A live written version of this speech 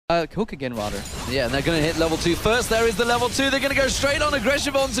hook again, rather. Yeah, and they're going to hit level 2 first. There is the level 2. They're going to go straight on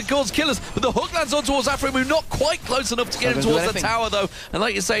aggressive onto Culls Killers, but the hook lands on towards Afromu, not quite close enough to get him towards the tower, though. And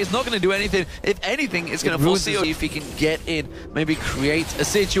like you say, it's not going to do anything. If anything, it's going to force you if he can get in, maybe create a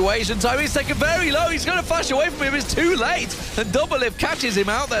situation. Tyrese taken very low. He's going to flash away from him. It's too late. And Doublelift catches him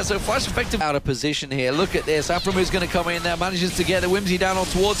out there, so flash effective out of position here. Look at this. Afromu's going to come in there, manages to get the Whimsy down on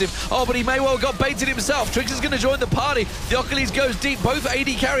towards him. Oh, but he may well got baited himself. Trix is going to join the party. Theocles goes deep. Both AD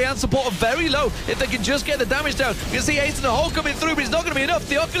carry and support are very low. If they can just get the damage down, you can see Ace in the hole coming through, but it's not going to be enough.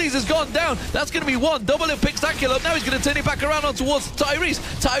 Theocles has gone down. That's going to be one. Doublelift picks that kill up. Now he's going to turn it back around on towards Tyrese.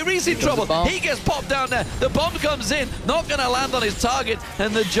 Tyrese in trouble. He gets popped down there. The bomb comes in, not going to land on his target,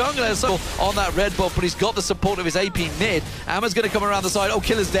 and the jungler is on that red buff, but he's got the support of his AP mid. Amma's going to come around the side. Oh,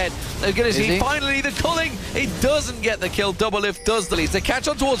 Killer's dead. They're going to see finally the culling. He doesn't get the kill. Doublelift does the least. They catch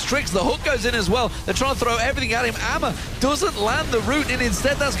on towards Trix. The hook goes in as well. They're trying to throw everything at him. Amma doesn't land the root, and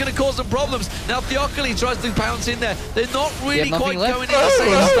instead that's going to cause some problems. Now Theocles tries to pounce in there. They're not really quite going in the same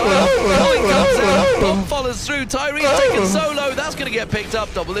style. Culling comes out. Bomb follows through. Tyrese taken solo. That's going to get picked up.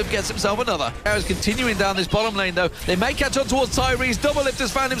 Doublelift gets himself another. Arrow's continuing down this bottom lane, though. They may catch on towards Tyrese. Doublelift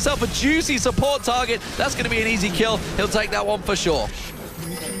has found himself a juicy support target. That's going to be an easy kill. He'll take that one for sure.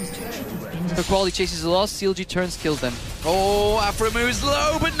 Turquality chases the loss. CLG turns, kills them. Oh, Afromu's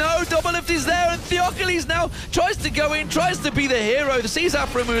low, but no, Doublelift is there, and Theocles now tries to go in, tries to be the hero. Sees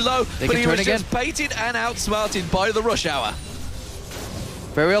Afromu low, but he was just baited and outsmarted by the rush hour.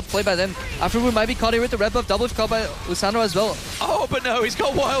 Very well played by them. Afromu might be caught here with the red buff. Doublelift caught by Lucian as well. Oh, but no, he's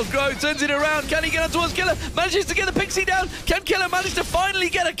got Wild Growth, turns it around. Can he get on towards Killer? Manages to get the Pixie down. Can Killer manage to finally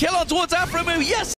get a kill on towards Afromu? Yes!